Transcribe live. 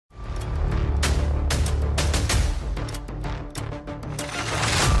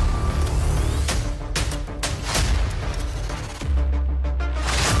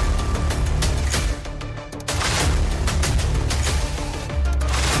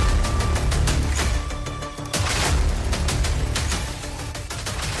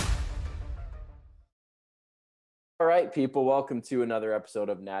right, people, welcome to another episode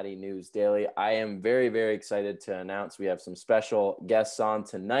of Natty News Daily. I am very, very excited to announce we have some special guests on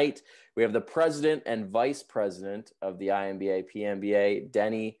tonight. We have the president and vice president of the INBA, PNBA,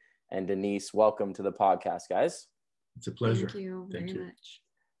 Denny and Denise. Welcome to the podcast, guys. It's a pleasure. Thank you very much.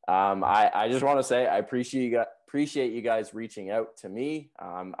 I just want to say I appreciate you guys reaching out to me.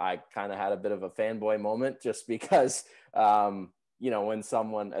 I kind of had a bit of a fanboy moment just because when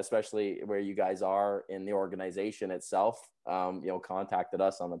someone, especially where you guys are in the organization itself, contacted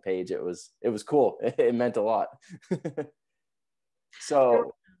us on the page, it was cool. It meant a lot.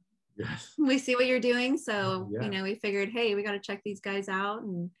 So yes. We see what you're doing. So, Yeah. We figured, hey, we got to check these guys out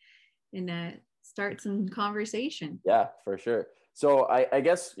and start some conversation. Yeah, for sure. So I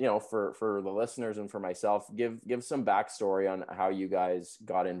guess, for the listeners and for myself, give some backstory on how you guys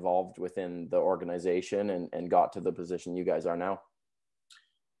got involved within the organization and got to the position you guys are now.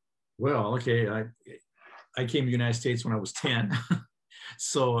 Well, okay. I came to the United States when I was 10.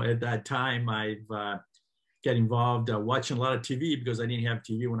 So at that time, I got involved watching a lot of TV because I didn't have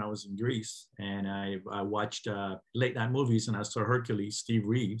TV when I was in Greece. And I watched late night movies, and I saw Hercules, Steve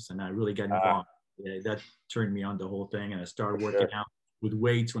Reeves, and I really got involved. That turned me on the whole thing. And I started working out with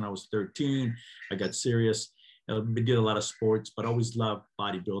weights when I was 13. I got serious. I did a lot of sports, but I always loved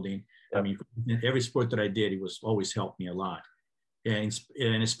bodybuilding. Yep. I mean, every sport that I did, it was always helped me a lot. And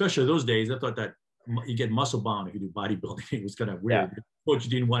especially those days, I thought that you get muscle bound if you do bodybuilding. It was kind of weird. Yeah. Coach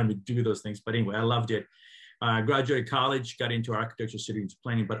didn't want me to do those things. But anyway, I loved it. I graduated college, got into architecture, city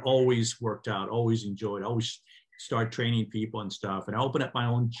planning, but always worked out, always enjoyed, always start training people and stuff. And I opened up my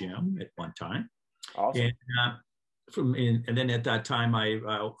own gym at one time. Awesome. And then at that time,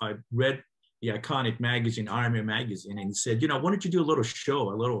 I read the iconic magazine, INBA magazine, and he said, why don't you do a little show,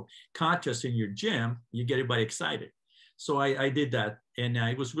 a little contest in your gym? You get everybody excited. So I did that, and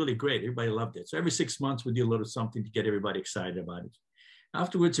it was really great. Everybody loved it. So every 6 months, we did a little something to get everybody excited about it.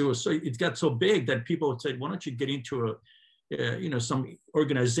 Afterwards, it got so big that people would say, why don't you get into some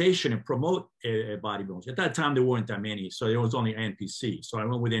organization and promote bodybuilding? At that time, there weren't that many, so there was only NPC. So I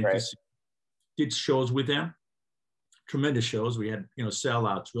went with NPC. Right. Did shows with them, tremendous shows. We had,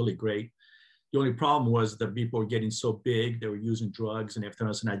 sellouts, really great. The only problem was that people were getting so big, they were using drugs and everything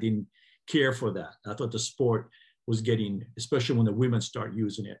else, and I didn't care for that. I thought the sport was getting, especially when the women start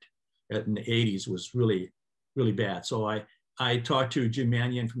using it in the 80s, was really, really bad. So I talked to Jim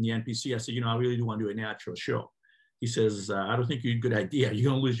Mannion from the NPC. I said, I really do want to do a natural show. He says, I don't think you're a good idea. You're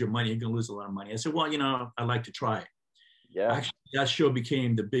going to lose your money. You're going to lose a lot of money. I said, well, I'd like to try it. Yeah. Actually, that show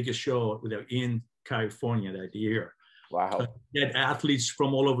became the biggest show in California that year. Wow. We had athletes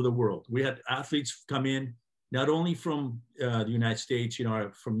from all over the world. We had athletes come in, not only from the United States,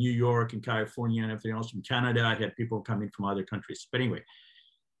 from New York and California and everything else, from Canada. I had people coming from other countries. But anyway,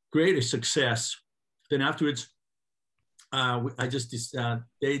 great success. Then afterwards,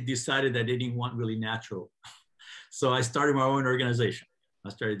 they decided that they didn't want really natural. So I started my own organization. I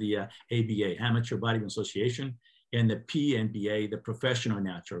started the ABA, Amateur Bodybuilding Association, and the PNBA, the Professional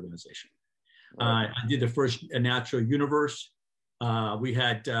Natural Organization. I did the first Natural Universe. We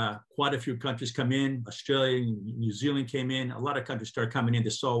had quite a few countries come in. Australia and New Zealand came in. A lot of countries started coming in. They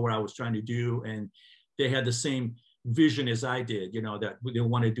saw what I was trying to do, and they had the same vision as I did, that they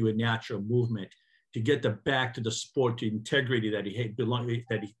want to do a natural movement to get back to the sport, to integrity that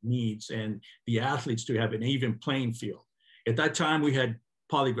he needs, and the athletes to have an even playing field. At that time, we had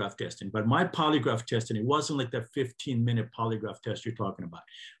polygraph testing, but my polygraph testing, it wasn't like the 15-minute polygraph test you're talking about.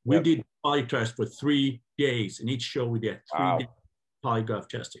 We did polygraph test for 3 days. In each show, we did 3 days polygraph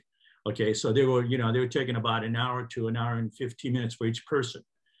testing. Okay, so they were taking about an hour to an hour and 15 minutes for each person.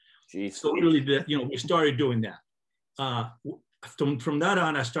 Jeez. So really, we started doing that. From that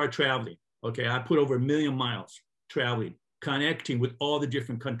on, I started traveling. Okay, I put over 1 million miles traveling, connecting with all the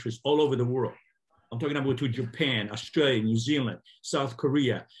different countries all over the world. I'm talking about to Japan, Australia, New Zealand, South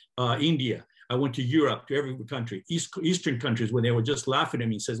Korea, India. I went to Europe, to every country, Eastern countries, where they were just laughing at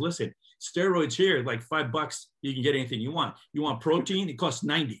me and says, listen, steroids here, like $5, you can get anything you want. You want protein? It costs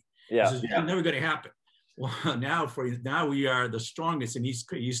 90. Yeah. Says, it's never going to happen. Well, now we are the strongest in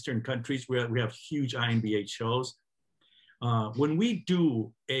Eastern countries. We have huge INBA shows. When we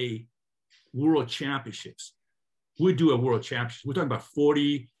do a world championships, we're talking about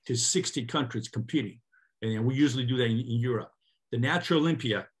 40 to 60 countries competing. And we usually do that in Europe. The Natural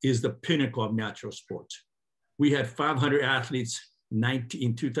Olympia is the pinnacle of natural sports. We had 500 athletes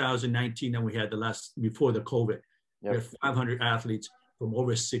in 2019, and we had before the COVID. Yep. We had 500 athletes from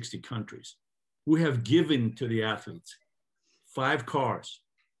over 60 countries. We have given to the athletes 5 cars,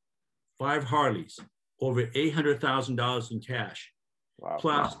 5 Harleys, over $800,000 in cash. Wow.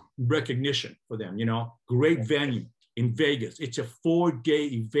 Plus recognition for them, great venue. in Vegas. It's a 4-day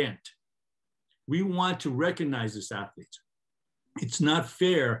event. We want to recognize these athletes. It's not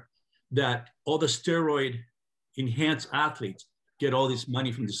fair that all the steroid enhanced athletes get all this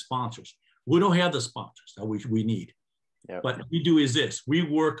money from the sponsors. We don't have the sponsors that we need. Yep. But what we do is this: we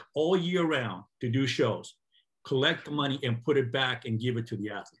work all year round to do shows, collect the money and put it back and give it to the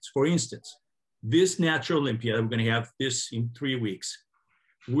athletes. For instance, this Natural Olympia, we're going to have this in 3 weeks.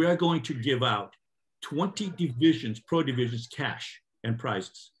 We are going to give out 20 divisions, pro divisions, cash and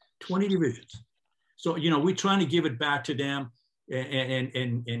prizes, 20 divisions. So, we're trying to give it back to them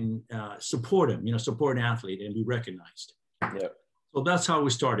and support them, support an athlete and be recognized. Yep. So that's how we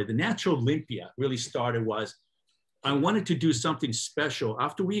started. The Natural Olympia really started was, I wanted to do something special.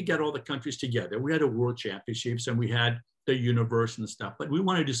 After we got all the countries together, we had a world championships and we had the universe and stuff, but we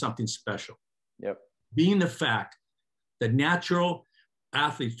wanted to do something special. Yep. Being the fact that natural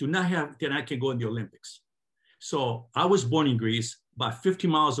athletes can go in the Olympics. So I was born in Greece, about 50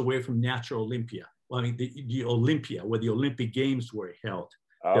 miles away from Natural Olympia. Well, I mean, the Olympia, where the Olympic Games were held,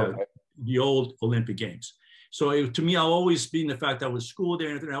 okay. the old Olympic Games. So to me, I've always been the fact that I was schooled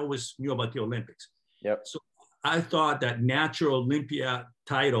there and I always knew about the Olympics. Yep. So I thought that Natural Olympia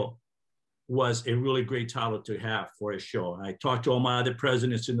title was a really great title to have for a show. I talked to all my other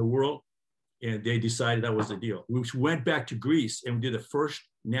presidents in the world, and they decided that was the deal. We went back to Greece and we did the first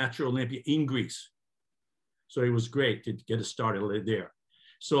Natural Olympia in Greece. So it was great to get it started there.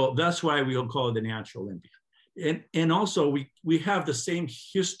 So that's why we call it the Natural Olympia. And also we have the same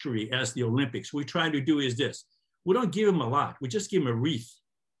history as the Olympics. What we're trying to do is this: we don't give them a lot. We just give them a wreath.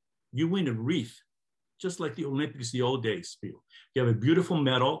 You win a wreath, just like the Olympics, the old days. You have a beautiful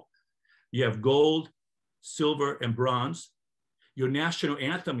medal. You have gold, silver, and bronze. Your national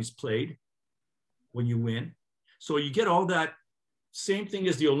anthem is played when you win. So you get all that, same thing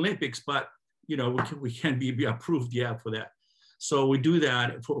as the Olympics, but we can be approved for that. So we do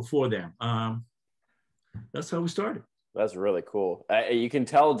that for them. That's how we started. That's really cool. You can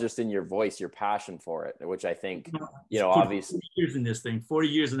tell just in your voice, your passion for it, which I think, obviously. 40 years in this thing, 40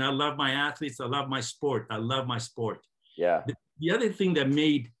 years, and I love my athletes. I love my sport. I love my sport. Yeah. The other thing that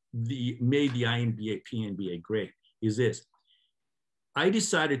made the INBA, PNBA great is this. I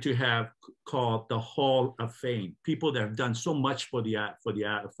decided to have called the Hall of Fame, people that have done so much for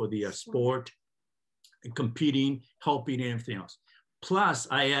the sport, and competing, helping, and everything else. Plus,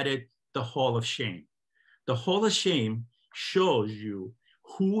 I added the Hall of Shame. The Hall of Shame shows you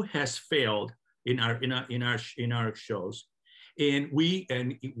who has failed in our shows, and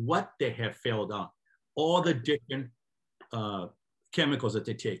what they have failed on, all the different chemicals that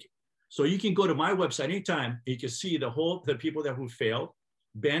they take. So you can go to my website anytime. You can see the people who failed,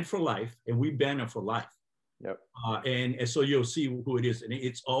 banned for life, and we ban them for life. Yep. And so you'll see who it is, and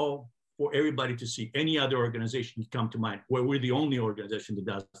it's all for everybody to see. Any other organization come to mind, where we're the only organization that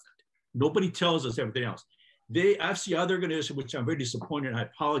does that. Nobody tells us everything else. I've seen other organizations, which I'm very disappointed, and I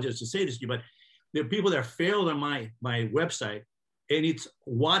apologize to say this to you, but there are people that failed on my website, and it's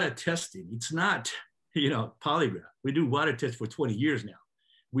water testing. It's not, polygraph. We do water tests for 20 years now.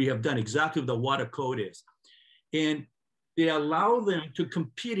 We have done exactly what the water code is. And they allow them to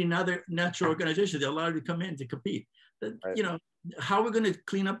compete in other natural organizations. They allow them to come in to compete. Right. How are we going to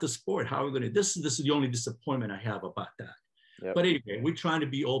clean up the sport? How are we going to, this is the only disappointment I have about that. Yep. But anyway, we're trying to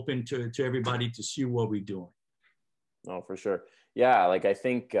be open to everybody to see what we're doing. Oh, for sure. Yeah. Like, I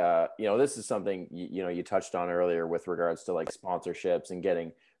think, this is something, you touched on earlier with regards to like sponsorships and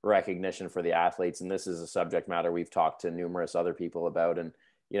getting recognition for the athletes. And this is a subject matter we've talked to numerous other people about. And,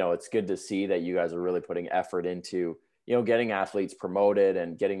 it's good to see that you guys are really putting effort into, getting athletes promoted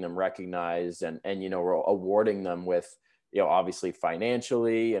and getting them recognized and awarding them with, obviously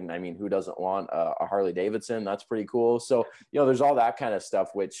financially. And I mean, who doesn't want a Harley Davidson? That's pretty cool. So, there's all that kind of stuff,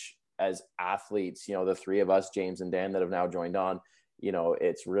 which as athletes, the three of us, James and Dan, that have now joined on,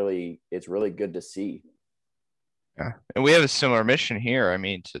 it's really good to see. Yeah. And we have a similar mission here. I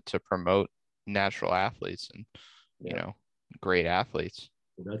mean, to promote natural athletes and, great athletes.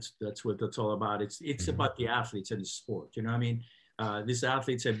 That's what that's all about. It's about the athletes and the sport. These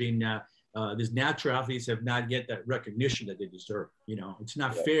athletes have been, these natural athletes have not yet that recognition that they deserve. It's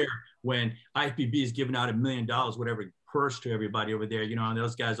not fair when IFBB is giving out $1 million, whatever purse to everybody over there, and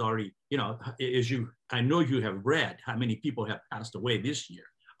those guys already, I know you have read how many people have passed away this year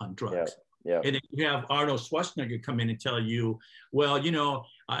on drugs. Yeah. And then you have Arnold Schwarzenegger come in and tell you, well,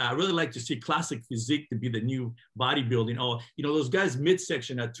 I really like to see classic physique to be the new bodybuilding. Oh, those guys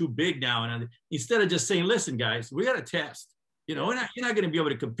midsection are too big now. And instead of just saying, listen, guys, we got to test. You're not going to be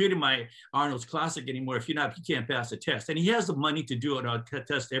able to compete in my Arnold's Classic anymore if you can't pass the test. And he has the money to do it. I'll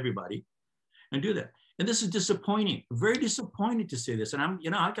test everybody and do that. And this is disappointing, very disappointed to say this. And I'm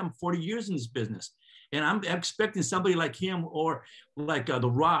 40 years in this business, and I'm expecting somebody like him or like The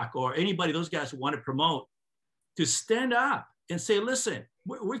Rock or anybody, those guys who want to promote, to stand up and say, listen,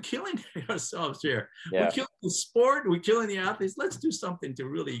 we're killing ourselves here. Yeah. We're killing the sport. We're killing the athletes. Let's do something to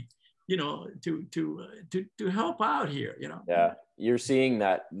really, to help out here, Yeah. You're seeing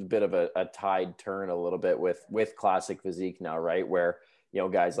that bit of a tide turn a little bit with classic physique now, right? Where,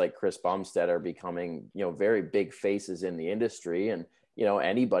 guys like Chris Bumstead are becoming, very big faces in the industry. And,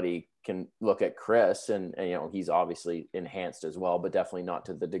 anybody can look at Chris and he's obviously enhanced as well, but definitely not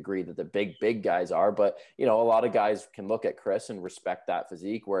to the degree that the big guys are. But, a lot of guys can look at Chris and respect that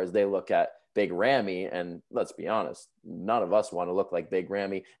physique, whereas they look at Big Ramy, and let's be honest, none of us want to look like Big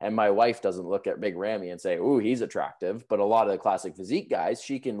Ramy. And my wife doesn't look at Big Ramy and say, "Ooh, he's attractive." But a lot of the classic physique guys,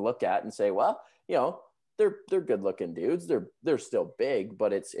 she can look at and say, "Well, they're good looking dudes. They're still big,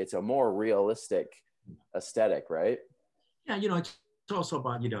 but it's a more realistic aesthetic, right?" Yeah, it's also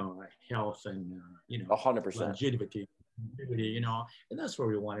about health and 100%. longevity. And that's what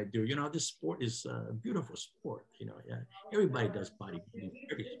we want to do. This sport is a beautiful sport. Yeah, everybody does bodybuilding,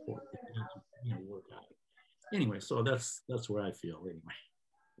 every sport, work out. Anyway, so that's where I feel anyway.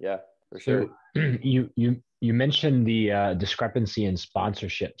 Yeah, for sure. So you mentioned the discrepancy in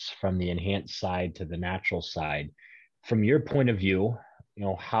sponsorships from the enhanced side to the natural side. From your point of view,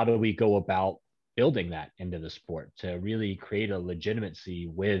 how do we go about building that into the sport to really create a legitimacy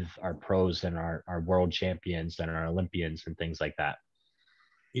with our pros and our world champions and our Olympians and things like that?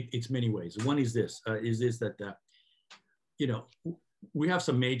 It's many ways. One is this that we have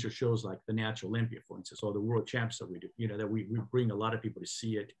some major shows like the Natural Olympia, for instance, or the World Champs that we do, that we bring a lot of people to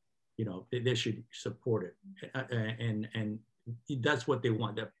see it. They should support it. And that's what they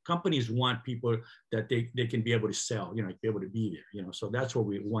want. The companies want people that they can be able to sell, be able to be there, so that's what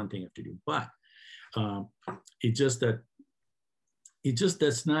one thing have to do. But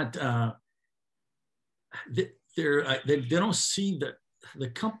that's not, they don't see the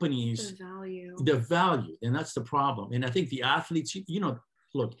companies, the value, and that's the problem. And I think the athletes,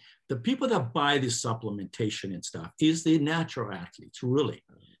 look, the people that buy this supplementation and stuff is the natural athletes, really.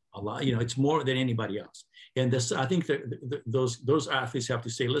 A lot, it's more than anybody else. And this, I think that those athletes have to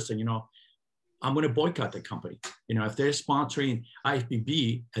say, listen, I'm going to boycott the company. If they're sponsoring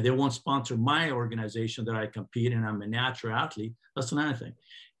IFBB and they won't sponsor my organization that I compete and I'm a natural athlete, that's another thing.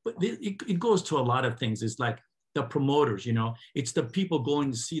 But it goes to a lot of things. It's like the promoters, it's the people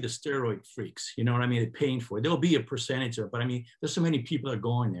going to see the steroid freaks, what I mean? They're paying for it. There'll be a percentage of, but I mean, there's so many people that are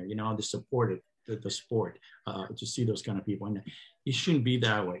going there, to support it, the sport, to see those kind of people. And it shouldn't be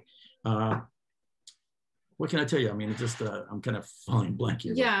that way. What can I tell you? I mean, it's just, I'm kind of falling blank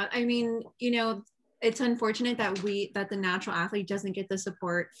here. Yeah, I mean, it's unfortunate that the natural athlete doesn't get the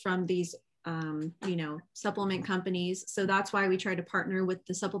support from these, supplement companies. So that's why we try to partner with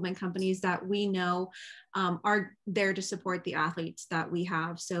the supplement companies that we know are there to support the athletes that we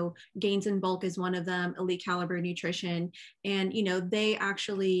have. So Gains in Bulk is one of them, Elite Caliber Nutrition, and, they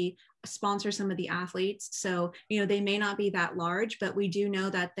actually sponsor some of the athletes. So, they may not be that large, but we do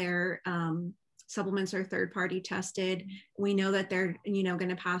know that they're, supplements are third-party tested. We know that they're, going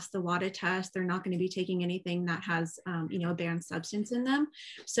to pass the WADA test. They're not going to be taking anything that has, a banned substance in them.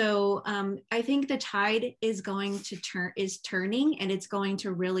 So I think the tide is turning, and it's going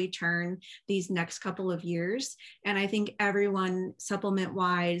to really turn these next couple of years. And I think everyone,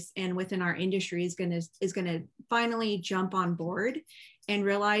 supplement-wise and within our industry, is going to finally jump on board and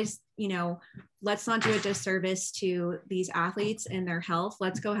realize, let's not do a disservice to these athletes and their health.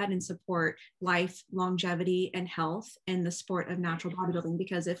 Let's go ahead and support life, longevity, and health in the sport of natural bodybuilding.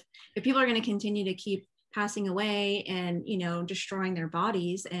 Because if people are going to continue to keep passing away and, destroying their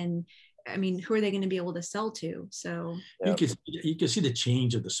bodies, and I mean, who are they going to be able to sell to? So you can see the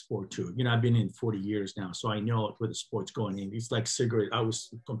change of the sport too. I've been in 40 years now, so I know where the sport's going in. It's like cigarette. I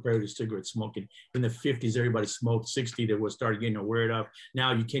was compared to cigarette smoking. In the 50s, everybody smoked. 60s, they were started getting aware of.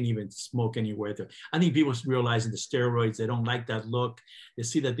 Now you can't even smoke anywhere. I think people realizing the steroids, they don't like that look. They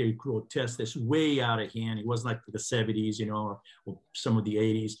see that they're grotesque. That's way out of hand. It wasn't like the 70s, or some of the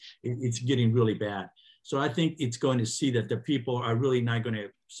 80s. It's getting really bad. So I think it's going to see that the people are really not going to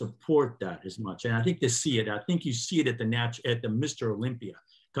support that as much. And I think they see it. I think you see it at the Mr. Olympia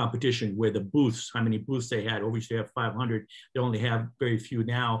competition, where the booths, how many booths they had. Over they have 500. They only have very few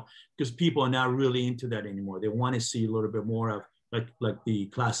now, because people are not really into that anymore. They want to see a little bit more of like the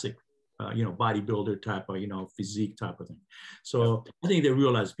classic, bodybuilder type of, physique type of thing. So I think they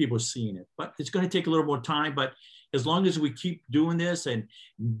realize people are seeing it, but it's going to take a little more time. But as long as we keep doing this and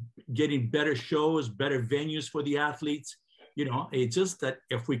getting better shows, better venues for the athletes, it's just that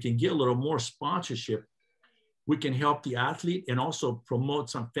if we can get a little more sponsorship, we can help the athlete and also promote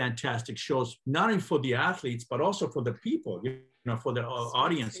some fantastic shows, not only for the athletes, but also for the people, you know, for the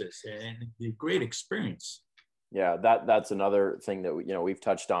audiences, and the great experience. Yeah, that's another thing that you know we've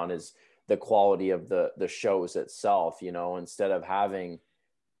touched on is the quality of the shows itself. You know, instead of having,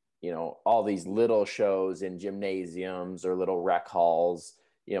 you know, all these little shows in gymnasiums or little rec halls,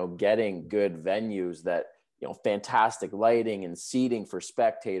 you know, getting good venues that, you know, fantastic lighting and seating for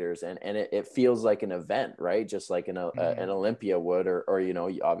spectators, and it feels like an event, right? Just like an Olympia would, or you know,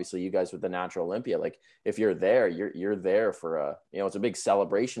 obviously you guys with the Natural Olympia, like if you're there, you're there for a, you know, it's a big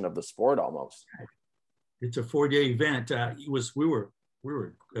celebration of the sport almost. It's a 4-day event. We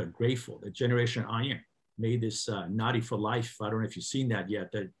were grateful that Generation Iron made this NATTY for Life. I don't know if you've seen that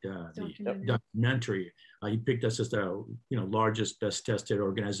yet. The documentary. He picked us as the, you know, largest, best tested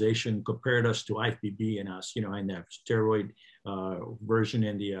organization, compared us to IFBB and us, you know, in the steroid version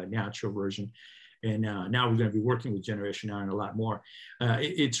and the natural version. And now we're going to be working with Generation Iron a lot more.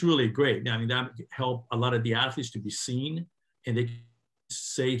 It's really great. I mean, that helped a lot of the athletes to be seen, and they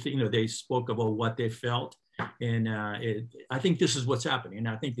say, you know, they spoke about what they felt. And I think this is what's happening. And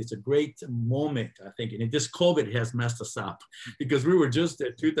I think it's a great moment, I think. And this COVID has messed us up, because we were just,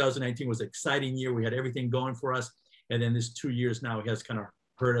 2019 was an exciting year. We had everything going for us. And then this 2 years now has kind of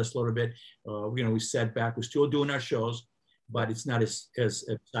hurt us a little bit. You know, we sat back, we're still doing our shows, but it's not as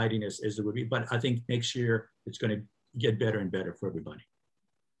exciting as it would be. But I think next year it's going to get better and better for everybody.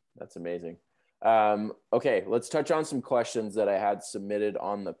 That's amazing. Okay, let's touch on some questions that I had submitted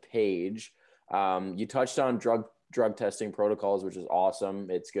on the page. You touched on drug testing protocols, which is awesome.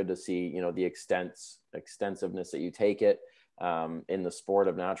 It's good to see, you know, the extensiveness that you take it. In the sport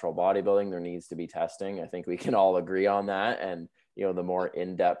of natural bodybuilding, there needs to be testing. I think we can all agree on that. And, you know, the more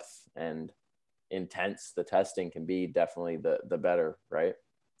in-depth and intense the testing can be, definitely the better, right?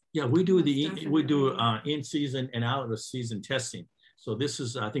 Yeah, we do in season and out of season testing. So this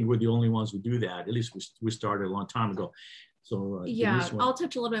is, I think we're the only ones who do that. At least we started a long time ago. So yeah, I'll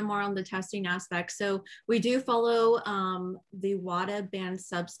touch a little bit more on the testing aspect. So we do follow the WADA banned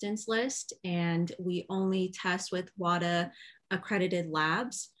substance list, and we only test with WADA accredited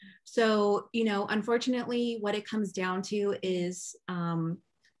labs. So, you know, unfortunately, what it comes down to is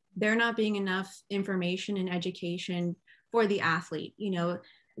there not being enough information and education for the athlete. You know,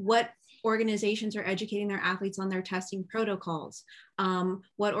 what organizations are educating their athletes on their testing protocols?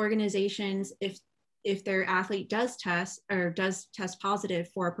 What organizations, if their athlete does test positive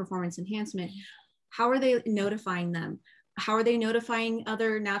for performance enhancement, how are they notifying them? How are they notifying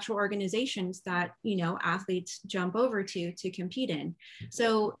other natural organizations that, you know, athletes jump over to compete in?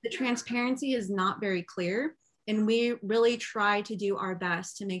 So the transparency is not very clear. And we really try to do our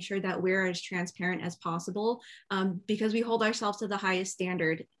best to make sure that we're as transparent as possible, because we hold ourselves to the highest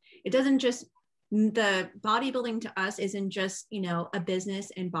standard. It doesn't just, the bodybuilding to us isn't just, you know, a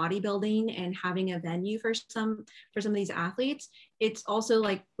business and bodybuilding and having a venue for some of these athletes. It's also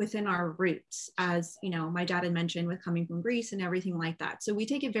like within our roots, as, you know, my dad had mentioned, with coming from Greece and everything like that. So we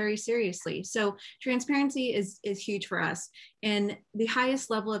take it very seriously. So transparency is huge for us. And the highest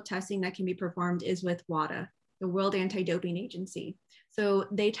level of testing that can be performed is with WADA, the World Anti-Doping Agency. So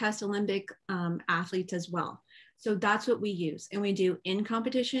they test Olympic athletes as well. So that's what we use. And we do in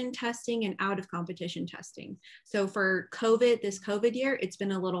competition testing and out of competition testing. So for this COVID year, it's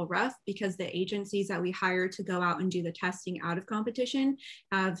been a little rough because the agencies that we hire to go out and do the testing out of competition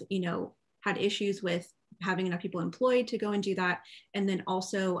have, you know, had issues with having enough people employed to go and do that. And then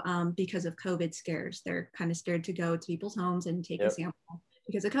also because of COVID scares, they're kind of scared to go to people's homes and take a sample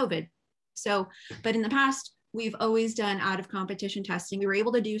because of COVID. So, but in the past, we've always done out of competition testing. We were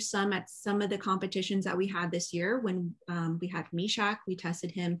able to do some at some of the competitions that we had this year. When we had Mishak, we tested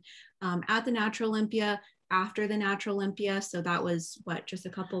him at the Natural Olympia, after the Natural Olympia. So that was just a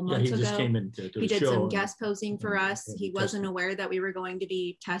couple months ago. Just came in to he did some guest posing for us. He wasn't aware that we were going to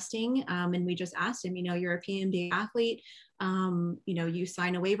be testing. And we just asked him, you know, you're a PNBA athlete. You know, you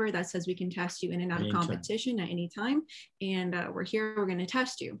sign a waiver that says we can test you in and out of competition at any time. And we're here, we're going to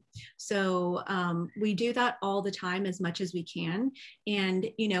test you. So we do that all the time as much as we can. And,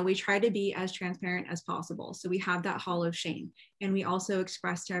 you know, we try to be as transparent as possible. So we have that hall of shame. And we also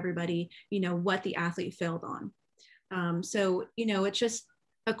express to everybody, you know, what the athlete failed on. So, you know, it's just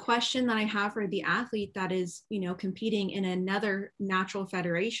a question that I have for the athlete that is, you know, competing in another natural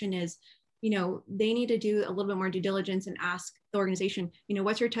federation is, you know, they need to do a little bit more due diligence and ask the organization, you know,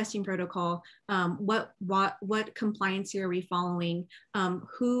 what's your testing protocol? What compliance are we following?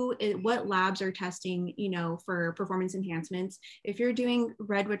 What labs are testing, you know, for performance enhancements? If you're doing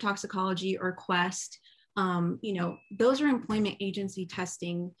Redwood Toxicology or Quest, you know, those are employment agency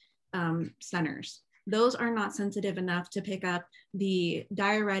testing centers. those are not sensitive enough to pick up the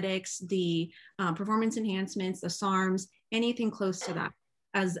diuretics, the performance enhancements, the SARMs, anything close to that,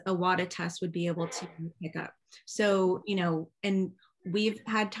 as a WADA test would be able to pick up. So, you know, and we've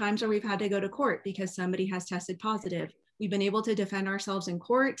had times where we've had to go to court because somebody has tested positive. We've been able to defend ourselves in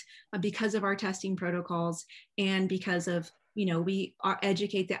court because of our testing protocols and because of, you know, we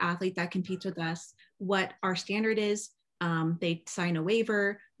educate the athlete that competes with us what our standard is. They sign a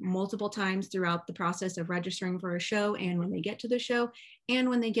waiver multiple times throughout the process of registering for a show, and when they get to the show, and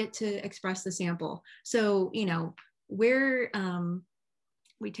when they get to express the sample. So, you know, we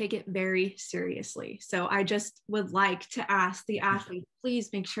take it very seriously. So I just would like to ask the athlete, please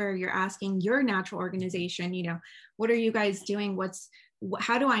make sure you're asking your natural organization, you know, what are you guys doing?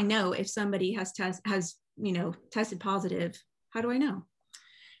 How do I know if somebody has you know, tested positive? How do I know?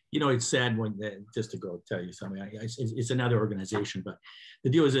 You know, it's sad when, just to go tell you something, it's another organization, but the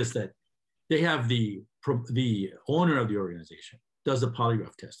deal is this, that they have the owner of the organization does the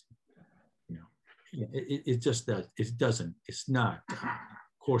polygraph testing. You know, it just does, it's not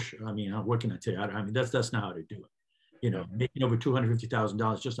kosher. I mean, what can I tell you? I mean, that's not how to do it. You know, making over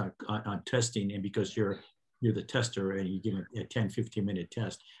 $250,000 just on testing, and because you're the tester and you give a 10, 15-minute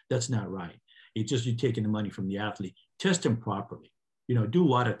test, that's not right. It's just you taking the money from the athlete. Test them properly. You know, do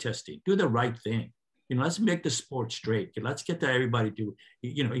water testing, do the right thing. You know, let's make the sport straight. Let's get everybody to,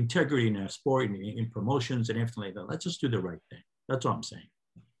 you know, integrity in our sport and in promotions and everything like that. Let's just do the right thing. That's all I'm saying.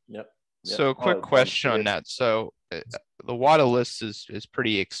 Yep. So a quick question on that. So the WADA list is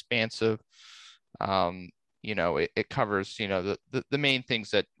pretty expansive. You know, it covers, you know, the main things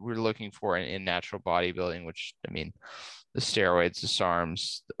that we're looking for in natural bodybuilding, which, I mean, the steroids, the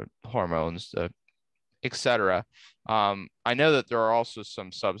SARMs, the hormones, the etc. I know that there are also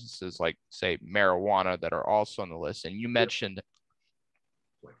some substances like, say, marijuana that are also on the list. And you mentioned,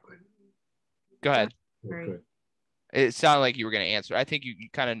 go ahead. Right. It sounded like you were going to answer. I think you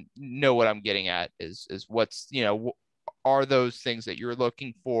kind of know what I'm getting at is what's, you know, are those things that you're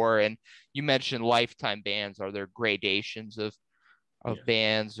looking for? And you mentioned lifetime bans. Are there gradations of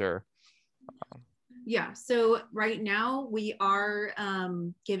bans or? Yeah, so right now we are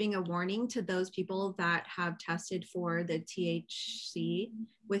giving a warning to those people that have tested for the THC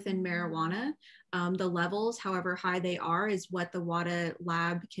within marijuana. The levels, however high they are, is what the WADA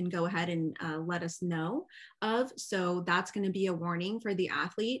lab can go ahead and let us know of. So that's going to be a warning for the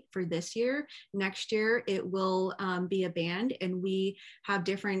athlete for this year. Next year, it will be a ban, and we have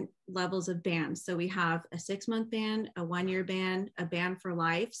different levels of bans. So we have a 6-month ban, a 1-year ban, a ban for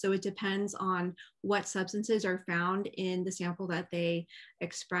life. So it depends on what substances are found in the sample that they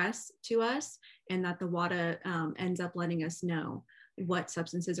express to us, and that the WADA ends up letting us know what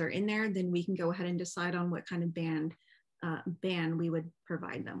substances are in there. Then we can go ahead and decide on what kind of ban we would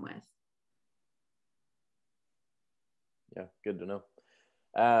provide them with. Yeah, good to know.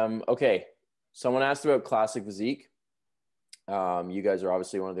 Okay, someone asked about Classic Physique. You guys are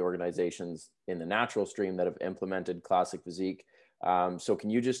obviously one of the organizations in the natural stream that have implemented Classic Physique. So can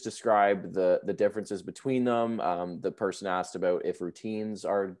you just describe the differences between them? The person asked about if routines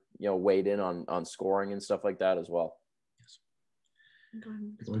are, you know, weighed in on scoring and stuff like that as well. Yes.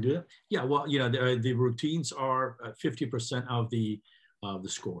 Want to do that? Yeah. Well, you know, the routines are 50% of the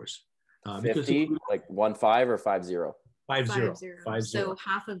scores. 50, like 1-5 or 5-0. 5-0. So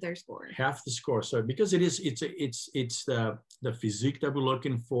half of their score. Half the score. So because it's the physique that we're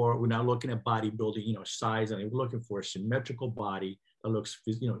looking for. We're not looking at bodybuilding, you know, size, and we're looking for a symmetrical body that looks,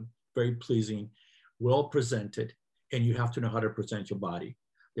 you know, very pleasing, well presented, and you have to know how to present your body.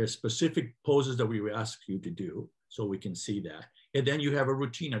 There's specific poses that we will ask you to do so we can see that. And then you have a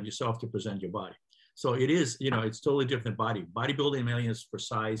routine of yourself to present your body. So it is, you know, it's totally different body. Bodybuilding mainly is for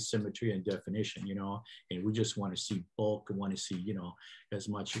size, symmetry, and definition, you know, and we just want to see bulk and want to see, you know, as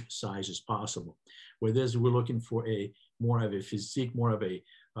much size as possible. Whereas we're looking for more of a physique, more of a,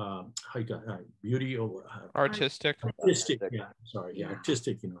 beauty or artistic. Yeah, sorry. Yeah,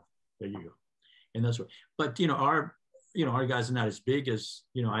 artistic, you know, there you go. And that's what, but, you know, our guys are not as big as,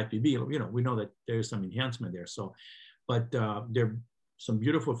 you know, IPB, you know, we know that there's some enhancement there. So, but they're some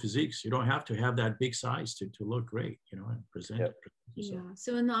beautiful physiques. You don't have to have that big size to look great, you know, and present. Yep. Yeah.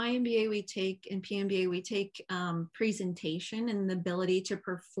 So in the INBA in PNBA, we take presentation and the ability to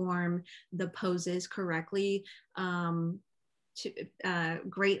perform the poses correctly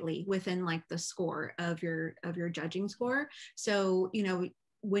greatly within like the score of your judging score. So, you know,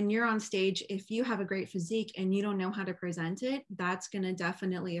 when you're on stage, if you have a great physique and you don't know how to present it, that's going to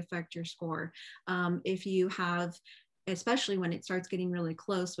definitely affect your score. If you have especially when it starts getting really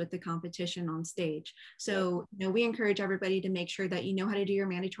close with the competition on stage. So, we encourage everybody to make sure that you know how to do your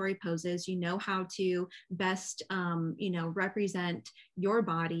mandatory poses, you know how to best, represent your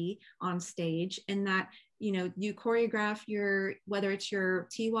body on stage, and that, you choreograph whether it's your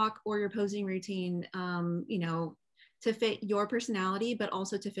T-walk or your posing routine, to fit your personality, but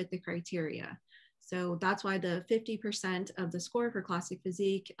also to fit the criteria. So that's why the 50% of the score for classic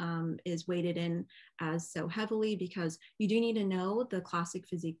physique is weighted in as so heavily, because you do need to know the classic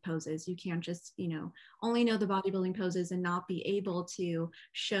physique poses. You can't just, only know the bodybuilding poses and not be able to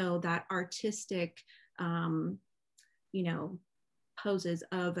show that artistic, poses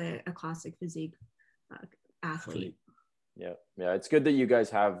of a classic physique athlete. Yeah. It's good that you guys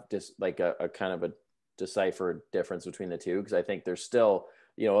have just like a kind of a deciphered difference between the two, because I think there's still,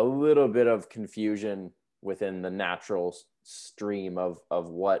 a little bit of confusion within the natural stream of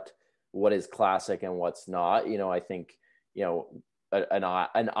what is classic and what's not. I think, an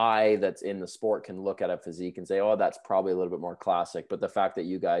eye that's in the sport can look at a physique and say, oh, that's probably a little bit more classic. But the fact that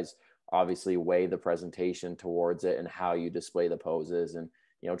you guys obviously weigh the presentation towards it and how you display the poses and,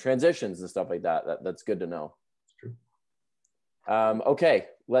 transitions and stuff like that's good to know. True. Okay,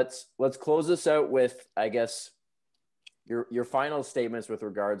 let's close this out with, I guess, your final statements with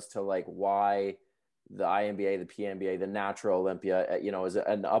regards to like why the INBA, the PNBA, the Natural Olympia, is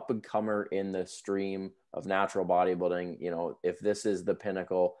an up and comer in the stream of natural bodybuilding. If this is the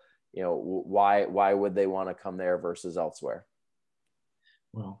pinnacle, why would they want to come there versus elsewhere?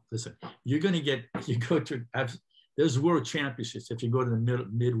 Well, listen, there's world championships. If you go to the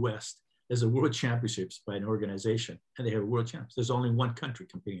Midwest, there's a world championships by an organization, and they have world champs. There's only one country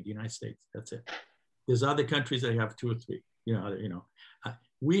competing, the United States. That's it. There's other countries that have 2 or 3.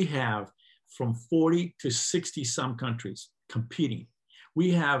 We have from 40 to 60 some countries competing.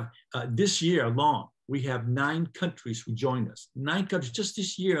 We have this year alone, we have 9 countries who joined us. 9 countries just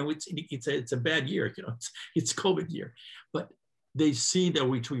this year, and it's a bad year. It's COVID year, but they see that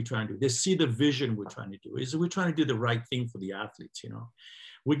we're trying to do. They see the vision we're trying to do. We're trying to do the right thing for the athletes.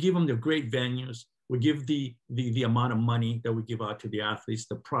 We give them the great venues. We give the amount of money that we give out to the athletes,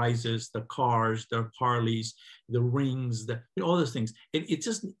 the prizes, the cars, the Harleys, the rings, all those things. It's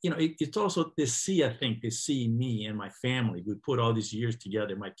just, it's also they see me and my family. We put all these years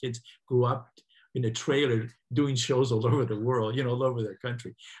together. My kids grew up in a trailer doing shows all over the world, all over their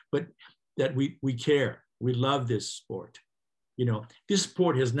country. But that we care. We love this sport. This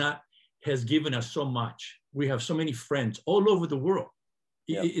sport has given us so much. We have so many friends all over the world.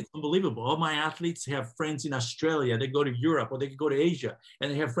 Yep. It's unbelievable. All my athletes have friends in Australia. They go to Europe or they can go to Asia, and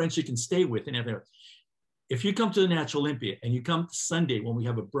they have friends you can stay with. And if you come to the Natural Olympia and you come Sunday when we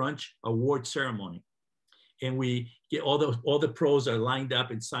have a brunch award ceremony, and we get all the pros are lined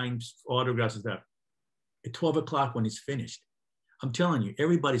up and signed autographs and stuff, at 12 o'clock when it's finished, I'm telling you,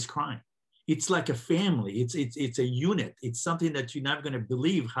 everybody's crying. It's like a family. It's a unit. It's something that you're not going to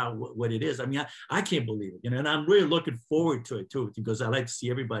believe what it is. I mean, I can't believe it, and I'm really looking forward to it too, because I like to see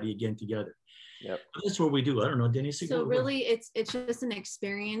everybody again together. Yep. That's what we do. I don't know, Denny. So really, it's just an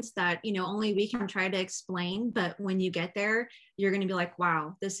experience that only we can try to explain. But when you get there, you're going to be like,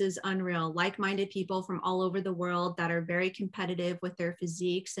 wow, this is unreal. Like-minded people from all over the world that are very competitive with their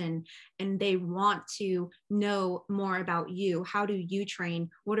physiques, and they want to know more about you. How do you train?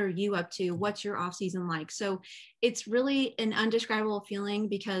 What are you up to? What's your off season like? So it's really an undescribable feeling,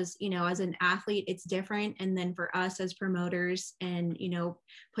 because as an athlete, it's different, and then for us as promoters and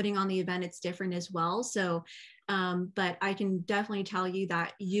putting on the event, it's different as well. So but I can definitely tell you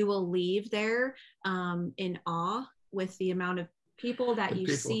that you will leave there in awe with the amount of people that you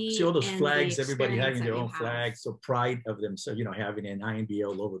see all those flags, everybody having their own flags, so pride of them. So having an INBA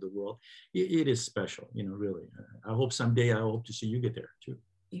all over the world, it is special. Really. I hope someday to see you get there too.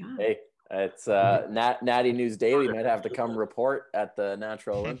 Yeah. Hey, it's Natty News Daily might have to come report at the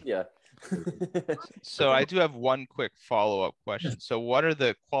Natural Olympia. So I do have one quick follow-up question. So what are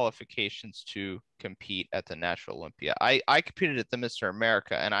the qualifications to compete at the Natural Olympia? I competed at the Mr.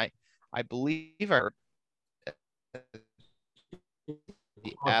 America, and I believe I heard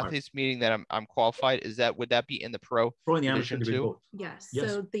the athletes meeting that I'm qualified. Would that be in the pro division too? Yes.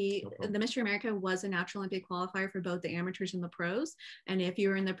 So the Mr. America was a Natural Olympic qualifier for both the amateurs and the pros. And if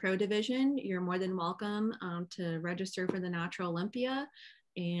you're in the pro division, you're more than welcome to register for the Natural Olympia.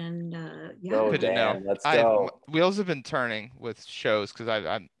 And good to know. Let's go. Wheels have been turning with shows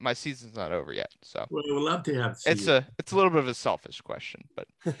because my season's not over yet. So we'd love to have. It's a little bit of a selfish question, but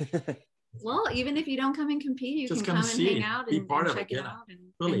well, even if you don't come and compete, you can come and hang out and check it out,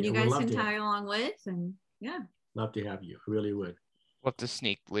 and you guys can tag along with, and love to have you. Really would. We'll have to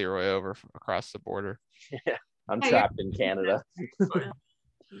sneak Leroy over from across the border. Yeah. I'm trapped in Canada.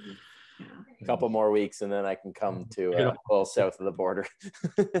 Yeah. A couple more weeks and then I can come to a little south of the border.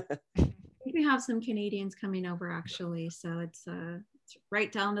 I think we have some Canadians coming over actually, so it's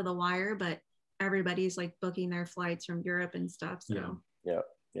right down to the wire, but everybody's like booking their flights from Europe and stuff. So yeah.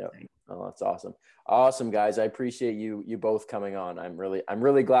 Oh, that's awesome guys. I appreciate you both coming on. I'm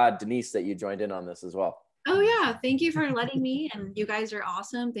really glad, Denise, that you joined in on this as well. Oh yeah, thank you for letting me, and you guys are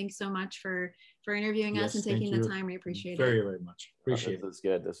awesome. Thanks so much for interviewing us and taking the time. We appreciate it very much. Appreciate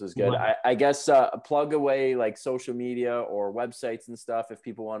it. This is good. I guess plug away like social media or websites and stuff if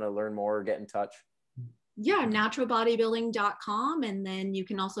people want to learn more or get in touch. Yeah, naturalbodybuilding.com, and then you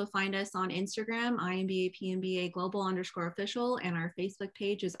can also find us on Instagram, INBA PNBA Global _official, and our Facebook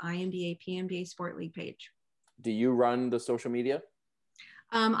page is INBA PNBA Sport League page. Do you run the social media?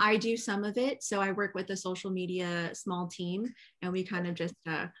 I do some of it. So I work with a social media small team, and we kind of just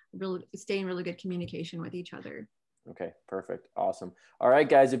really stay in really good communication with each other. Okay, perfect. Awesome. All right,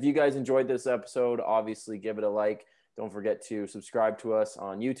 guys, if you guys enjoyed this episode, obviously give it a like. Don't forget to subscribe to us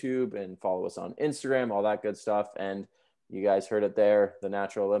on YouTube and follow us on Instagram, all that good stuff. And you guys heard it there. The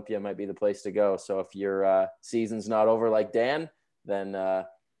Natural Olympia might be the place to go. So if your season's not over like Dan, then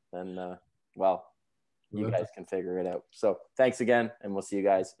well, you guys can figure it out. So thanks again, and we'll see you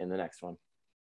guys in the next one.